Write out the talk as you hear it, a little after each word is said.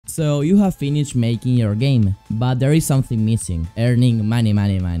So you have finished making your game, but there is something missing: earning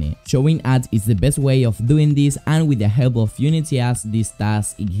money. Showing ads is the best way of doing this, and with the help of Unity Ads, this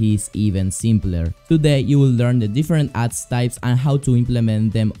task is even simpler. Today you will learn the different ads types and how to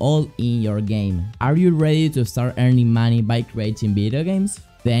implement them all in your game. Are you ready to start earning money by creating video games?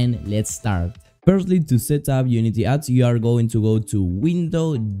 Then let's start. Firstly, to set up Unity Ads, you are going to go to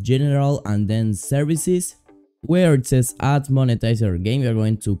Window, General, and then Services. Where it says Add Monetize Your Game, you're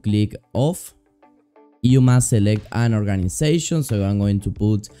going to click Off. You must select an organization, so I'm going to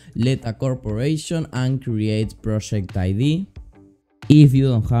put Let a Corporation and create Project ID. If you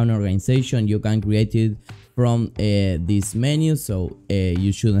don't have an organization, you can create it from this menu, so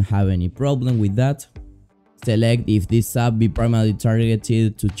you shouldn't have any problem with that. Select if this app be primarily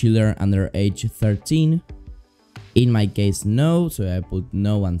targeted to children under age 13. In my case, no, so I put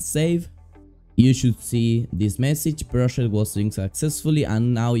no and save. You should see this message: project was synced successfully,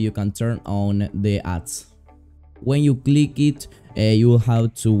 and now you can turn on the ads. When you click it, you will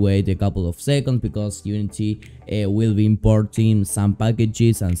have to wait a couple of seconds because Unity will be importing some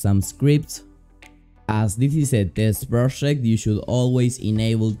packages and some scripts. As this is a test project, you should always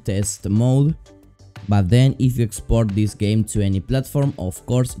enable test mode. But then if you export this game to any platform, of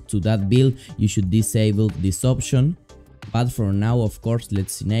course to that build you should disable this option. But for now, of course,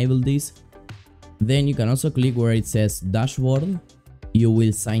 let's enable this. Then you can also click where it says dashboard. You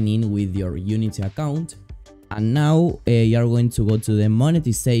will sign in with your Unity account, and now you are going to go to the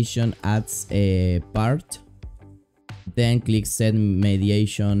monetization ads part. Then click set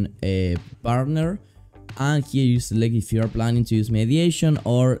mediation partner, and here you select if you are planning to use mediation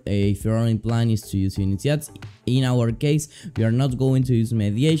or if your only plan is to use Unity Ads. In our case, we are not going to use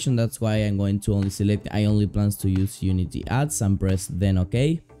mediation, that's why I'm going to only select I only plans to use Unity Ads and press then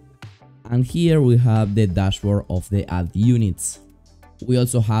OK. And here we have the dashboard of the ad units. We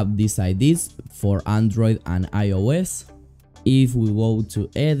also have these IDs for Android and iOS. If we go to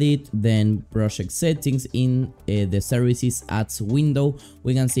edit, then project settings, in the services ads window,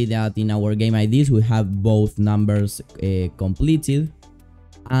 we can see that in our game IDs we have both numbers completed,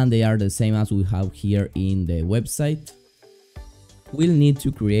 and they are the same as we have here in the website. We'll need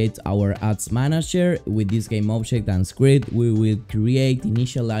to create our ads manager. With this game object and script, we will create,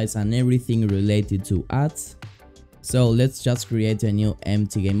 initialize, and everything related to ads. So let's just create a new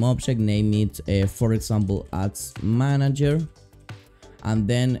empty game object, name it for example ads manager, and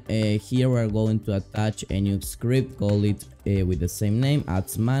then here we're going to attach a new script, call it with the same name,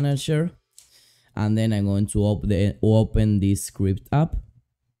 ads manager, and then I'm going to open this script up.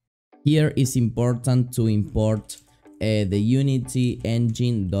 Here it's important to import the Unity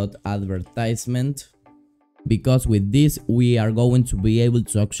engine.advertisement, because with this we are going to be able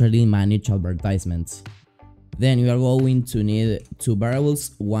to actually manage advertisements. Then we are going to need two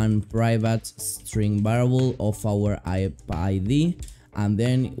variables, one private string variable of our ID, and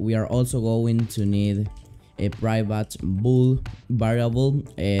then we are also going to need a private bool variable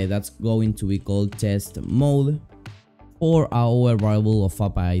that's going to be called test mode. For our variable of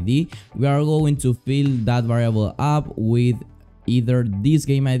app ID, we are going to fill that variable up with either this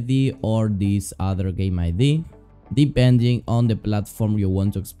game ID or this other game ID, depending on the platform you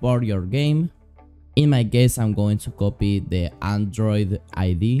want to export your game. In my case, I'm going to copy the Android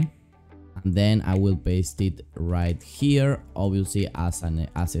ID, and then I will paste it right here, obviously as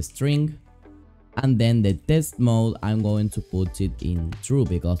a string. And then the test mode, I'm going to put it in true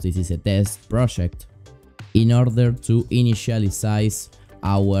because this is a test project. In order to initialize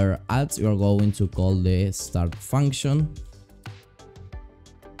our ads, we are going to call the start function.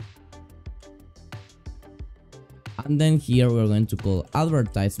 And then here we're going to call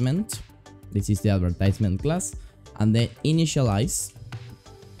advertisement. This is the advertisement class. And then initialize.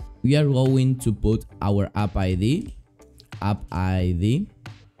 We are going to put our app ID.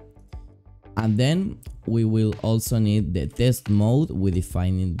 And then we will also need the test mode we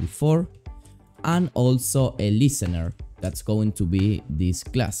defined before, and also a listener that's going to be this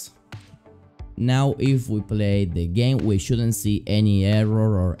class. Now if we play the game, we shouldn't see any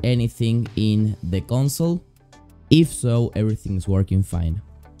error or anything in the console. If so, everything is working fine.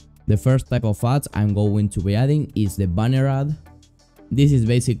 The first type of ads I'm going to be adding is the banner ad. This is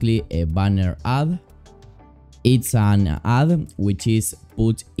basically a banner ad. It's an ad which is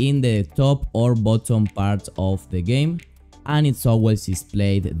put in the top or bottom part of the game, and it's always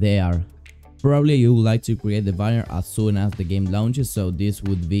displayed there. Probably you would like to create the banner as soon as the game launches, so this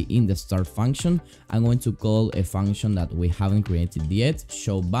would be in the start function. I'm going to call a function that we haven't created yet,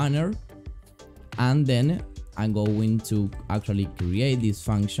 show banner, and then I'm going to actually create this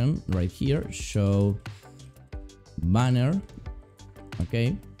function right here, show banner.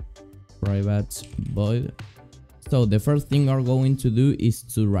 Okay, private void. So the first thing we're going to do is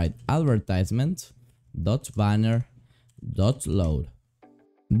to write advertisement dot banner dot load.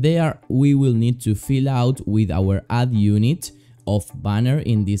 There we will need to fill out with our ad unit of banner,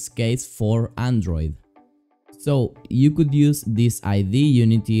 in this case for Android. So you could use this ID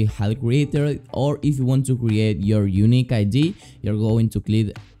Unity had created, or if you want to create your unique ID, you're going to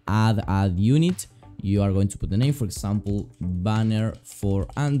click add unit. You are going to put the name, for example, banner for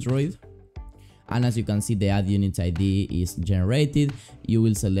Android. And as you can see, the ad unit ID is generated. You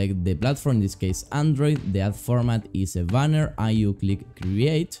will select the platform, in this case Android. The ad format is a banner, and you click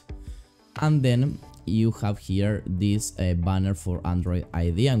create. And then you have here this banner for Android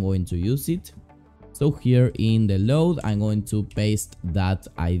ID. I'm going to use it. So here in the load, I'm going to paste that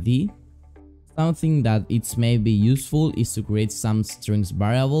ID. Something that it's maybe useful is to create some strings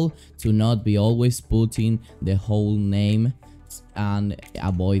variable to not be always putting the whole name and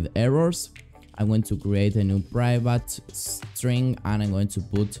avoid errors. I'm going to create a new private string, and I'm going to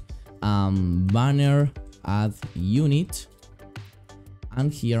put banner ad unit,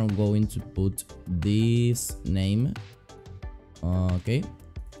 and here I'm going to put this name. Okay,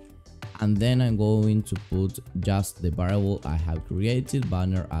 and then I'm going to put just the variable I have created,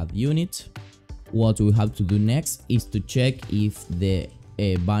 banner ad unit. What we have to do next is to check if the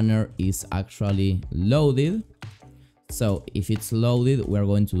banner is actually loaded. So if it's loaded, we're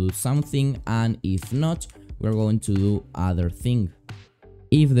going to do something, and if not, we're going to do other thing.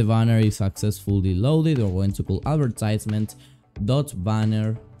 If the banner is successfully loaded, we're going to call advertisement dot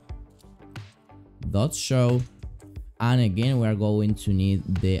banner dot show, and again we're going to need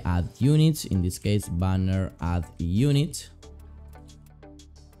the ad unit, in this case banner ad unit.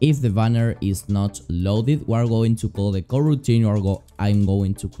 If the banner is not loaded, we're going to call the coroutine, or I'm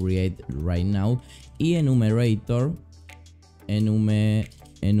going to create right now enumerator. And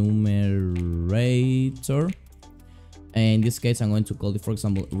in this case I'm going to call it, for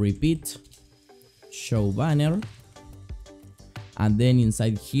example, repeat show banner, and then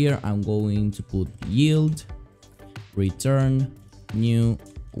inside here I'm going to put yield return new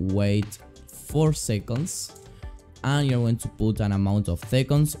wait 4 seconds, and you're going to put an amount of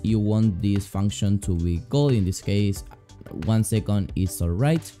seconds you want this function to be called. In this case 1 second is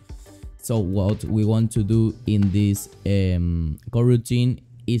alright. So what we want to do in this coroutine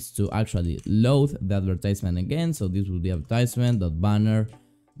is to actually load the advertisement again. So this will be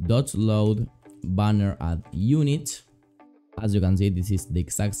advertisement.banner.load banner ad unit. As you can see, this is the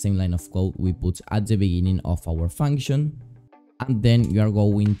exact same line of code we put at the beginning of our function. And then we are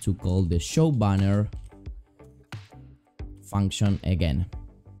going to call the show banner function again.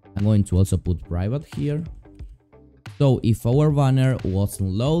 I'm going to also put private here. So if our banner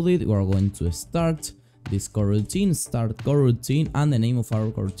wasn't loaded, we're going to start this coroutine, start coroutine, and the name of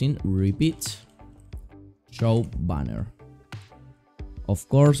our coroutine, repeat show banner. Of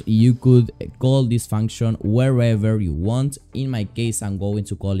course, you could call this function wherever you want. In my case, I'm going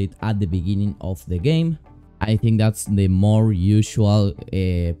to call it at the beginning of the game. I think that's the more usual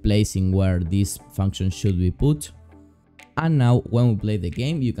placing where this function should be put. And now when we play the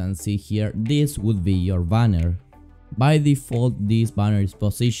game, you can see here, this would be your banner. By default, this banner is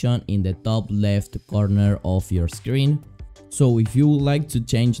positioned in the top left corner of your screen. So if you would like to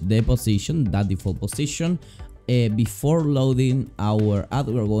change the position, that default position, before loading our ad,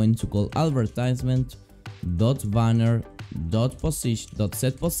 we're going to call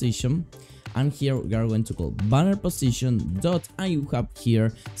advertisement.banner.set position, and here we are going to call banner position dot, and you have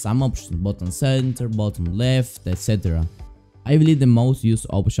here some options: bottom center, bottom left, etc. I believe the most used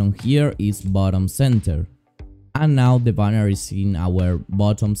option here is bottom center. And now the banner is in our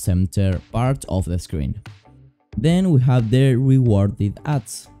bottom center part of the screen. Then we have the rewarded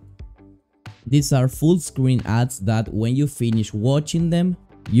ads. These are full screen ads that when you finish watching them,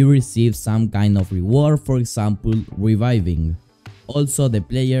 you receive some kind of reward, for example, reviving. Also, the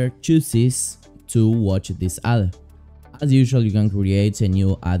player chooses to watch this ad. As usual, you can create a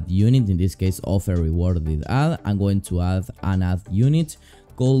new ad unit, in this case of a rewarded ad. I'm going to add an ad unit,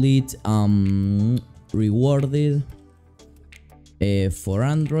 call it rewarded for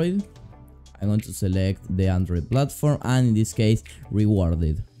Android. I'm going to select the Android platform, and in this case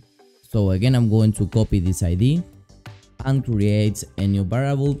rewarded. So again, I'm going to copy this ID and create a new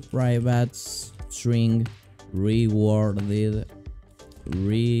variable, private string rewarded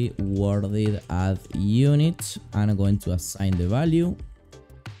ad unit, and I'm going to assign the value.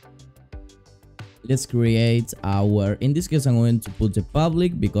 Let's create our, in this case I'm going to put the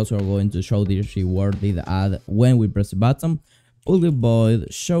public because we're going to show this rewarded ad when we press the button. Public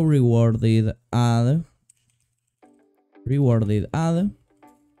void show rewarded ad,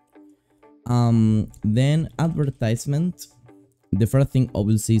 Then advertisement. The first thing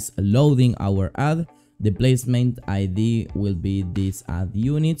obviously is loading our ad. The placement ID will be this ad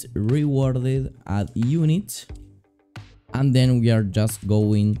unit, rewarded ad unit, and then we are just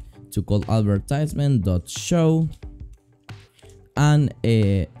going to call advertisement.show, and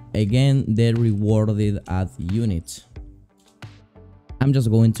again the rewarded ad unit. I'm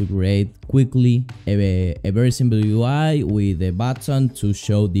just going to create quickly a very simple UI with a button to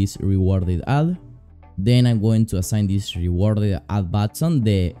show this rewarded ad. Then I'm going to assign this rewarded ad button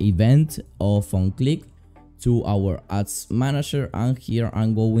the event of on click to our ads manager, and here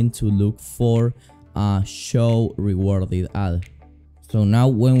I'm going to look for show rewarded ad. So now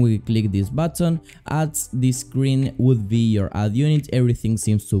when we click this button, at this screen would be your ad unit. Everything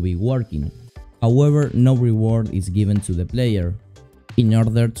seems to be working. However, no reward is given to the player. In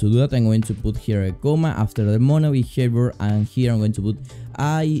order to do that, I'm going to put here a comma after the mono behavior, and here I'm going to put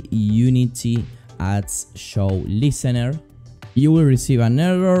iUnity ads show listener. You will receive an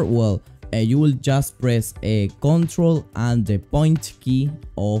error. Well, you will just press a control and the point key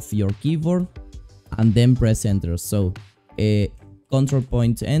of your keyboard and then press enter. So control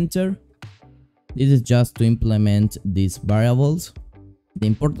point enter. This is just to implement these variables. The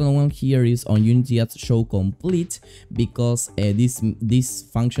important one here is on Unity ads show complete, because this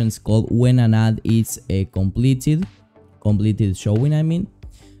function is called when an ad is completed showing, I mean.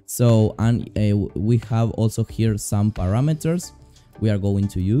 So, and we have also here some parameters we are going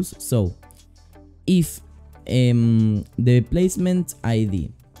to use. So if the placement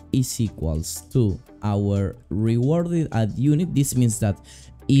ID is equals to our rewarded ad unit, this means that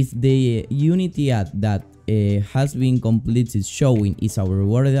if the Unity ad that has been completed showing is our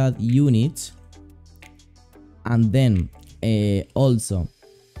rewarded ad unit, and then also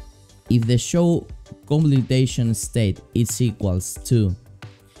if the show completion state is equals to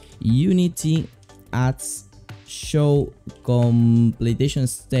Unity ads show completion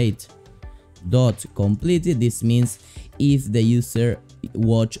state dot completed, this means if the user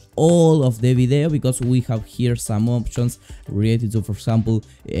watch all of the video, because we have here some options related to, for example,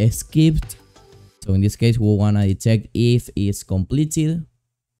 skipped. So in this case we want to detect if it's completed,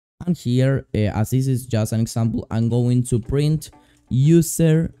 and here as this is just an example, I'm going to print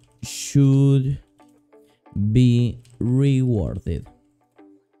user should be rewarded.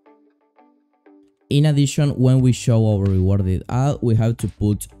 In addition, when we show our rewarded ad, we have to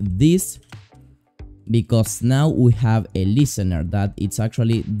put this, because now we have a listener that it's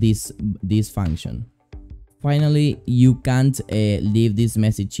actually this function. Finally, you can't leave these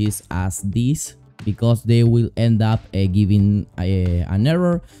messages as this, because they will end up giving an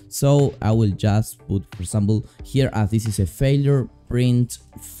error. So I will just put, for example, here, as this is a failure, print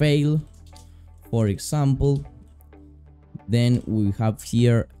fail, for example. Then we have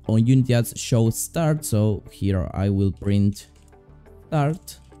here on Unity ads show start, so here I will print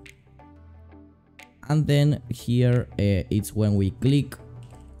start, and then here it's when we click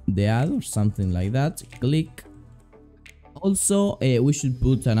the ad or something like that, click. Also we should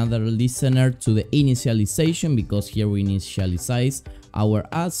put another listener to the initialization, because here we initialize our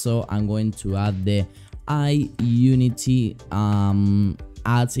ad. So I'm going to add the iUnity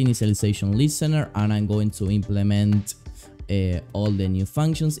ads initialization listener, and I'm going to implement all the new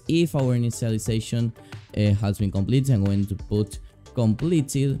functions. If our initialization has been completed, I'm going to put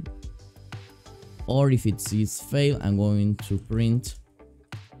completed, or if it is failed, I'm going to print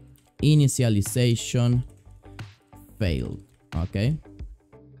initialization failed. Okay.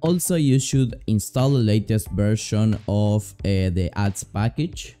 Also, you should install the latest version of the ads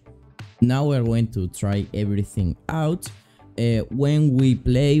package. Now we're going to try everything out. When we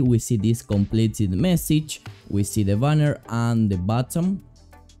play, we see this completed message, we see the banner and the button.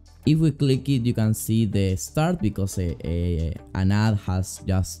 If we click it, you can see the start, because an ad has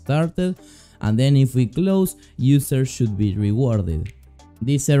just started. And then if we close, user should be rewarded.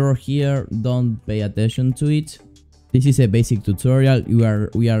 This error here, don't pay attention to it. This is a basic tutorial.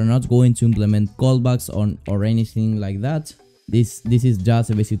 We are not going to implement callbacks or anything like that. This is just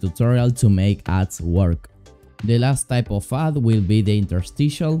a basic tutorial to make ads work. The last type of ad will be the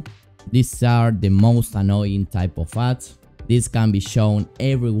interstitial. These are the most annoying type of ads. This can be shown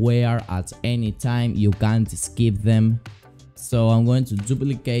everywhere at any time. You can't skip them. So I'm going to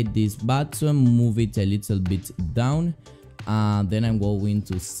duplicate this button, move it a little bit down, and then I'm going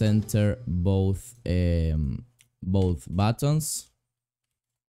to center both buttons.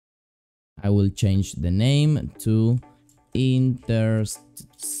 I will change the name to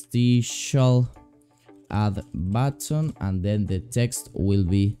Interstitial Ad button, and then the text will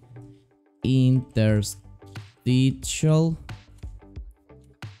be Interstitial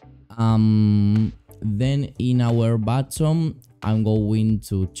Then in our bottom, I'm going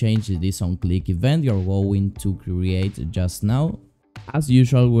to change this on click event you're going to create just now. As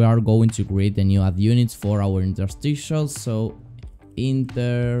usual, we are going to create a new ad unit for our interstitial. So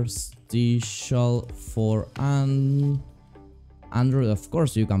interstitial for Android, of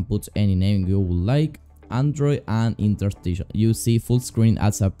course you can put any name you would like. Android and interstitial. You see full screen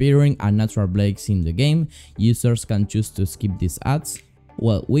ads appearing and natural breaks in the game. Users can choose to skip these ads.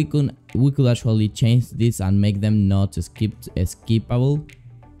 Well, we could actually change this and make them not skippable,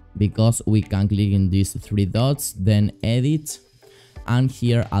 because we can click in these three dots, then edit, and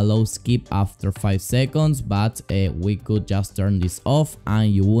here allow skip after 5 seconds, but we could just turn this off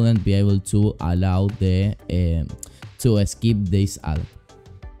and you wouldn't be able to allow the to skip this ad.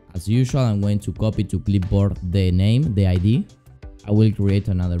 As usual, I'm going to copy to clipboard the name, the ID. I will create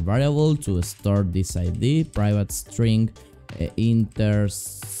another variable to store this ID, private string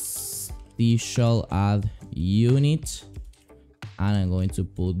interstitial ad unit, and I'm going to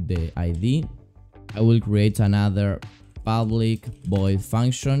put the ID. I will create another public void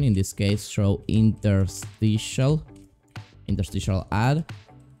function, in this case show interstitial ad,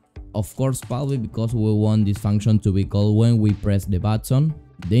 of course public, because we want this function to be called when we press the button.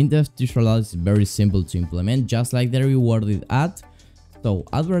 The interstitial ad is very simple to implement, just like the rewarded ad. So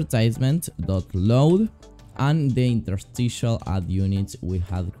advertisement.load and the interstitial ad unit we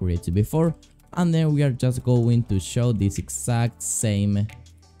had created before, and then we are just going to show this exact same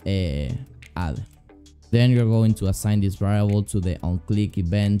ad. Then you're going to assign this variable to the onClick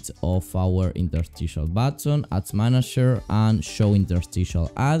event of our interstitial button, ads manager, and show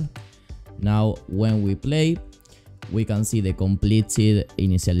interstitial ad. Now when we play, we can see the completed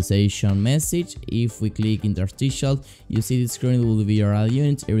initialization message. If we click interstitial, you see the screen will be your ad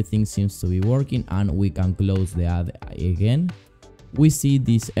unit, everything seems to be working, and we can close the ad again. We see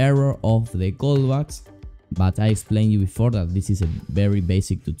this error of the callbacks, but I explained you before that this is a very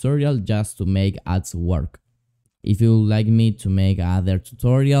basic tutorial just to make ads work. If you would like me to make other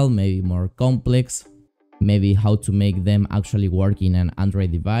tutorial, maybe more complex, maybe how to make them actually work in an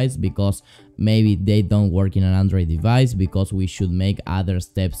Android device, because maybe they don't work in an Android device, because we should make other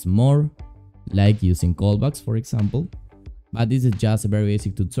steps more, like using callbacks for example. But this is just a very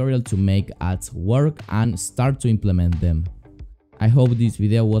basic tutorial to make ads work and start to implement them. I hope this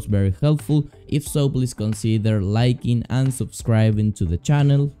video was very helpful. If so, please consider liking and subscribing to the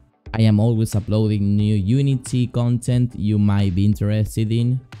channel. I am always uploading new Unity content you might be interested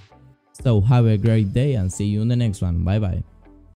in. So have a great day and see you in the next one. Bye bye.